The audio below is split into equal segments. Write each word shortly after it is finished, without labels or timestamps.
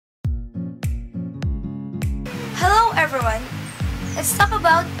everyone, let's talk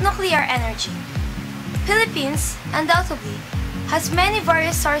about nuclear energy. Philippines, undoubtedly, has many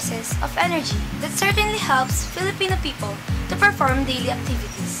various sources of energy that certainly helps Filipino people to perform daily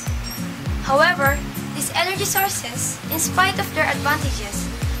activities. However, these energy sources, in spite of their advantages,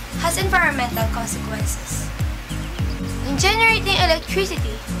 has environmental consequences. In generating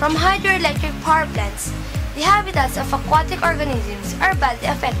electricity from hydroelectric power plants, the habitats of aquatic organisms are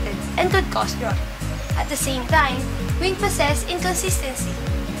badly affected and could cause drought. At the same time, wind possesses inconsistency.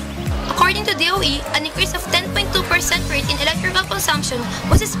 According to DOE, an increase of 10.2% rate in electrical consumption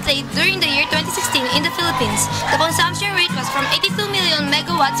was displayed during the year 2016 in the Philippines. The consumption rate was from 82 million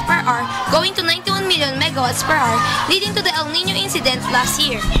megawatts per hour going to 91 million megawatts per hour, leading to the El Nino incident last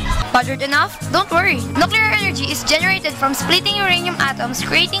year. Bothered enough? Don't worry. Nuclear energy is generated from splitting uranium atoms,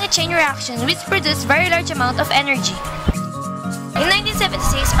 creating a chain reaction which produces very large amount of energy. In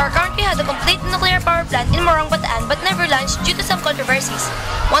 1976, our country had a complete nuclear power plant in Morong, Bataan but never launched due to some controversies.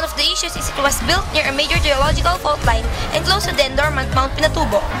 One of the issues is it was built near a major geological fault line and close to the endormant Mount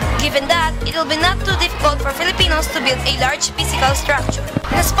Pinatubo. Given that, it will be not too difficult for Filipinos to build a large physical structure.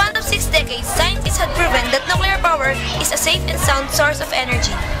 In the span of 6 decades, scientists had proven that nuclear power is a safe and sound source of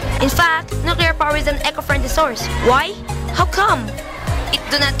energy. In fact, nuclear power is an eco-friendly source. Why? How come? It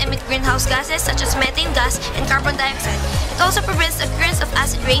do not emit greenhouse gases such as methane gas and carbon dioxide. It also prevents the occurrence of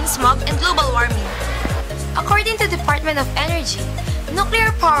acid rain, smog, and global warming. According to the Department of Energy,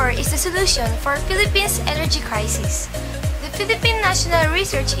 nuclear power is the solution for Philippines' energy crisis. The Philippine National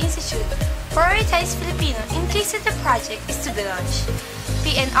Research Institute prioritized Filipino in case that the project is to be launched.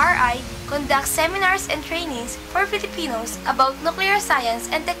 PNRI conducts seminars and trainings for Filipinos about nuclear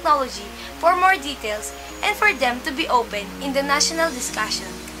science and technology for more details and for them to be open in the national discussion.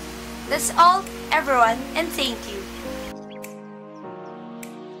 That's all, everyone, and thank you.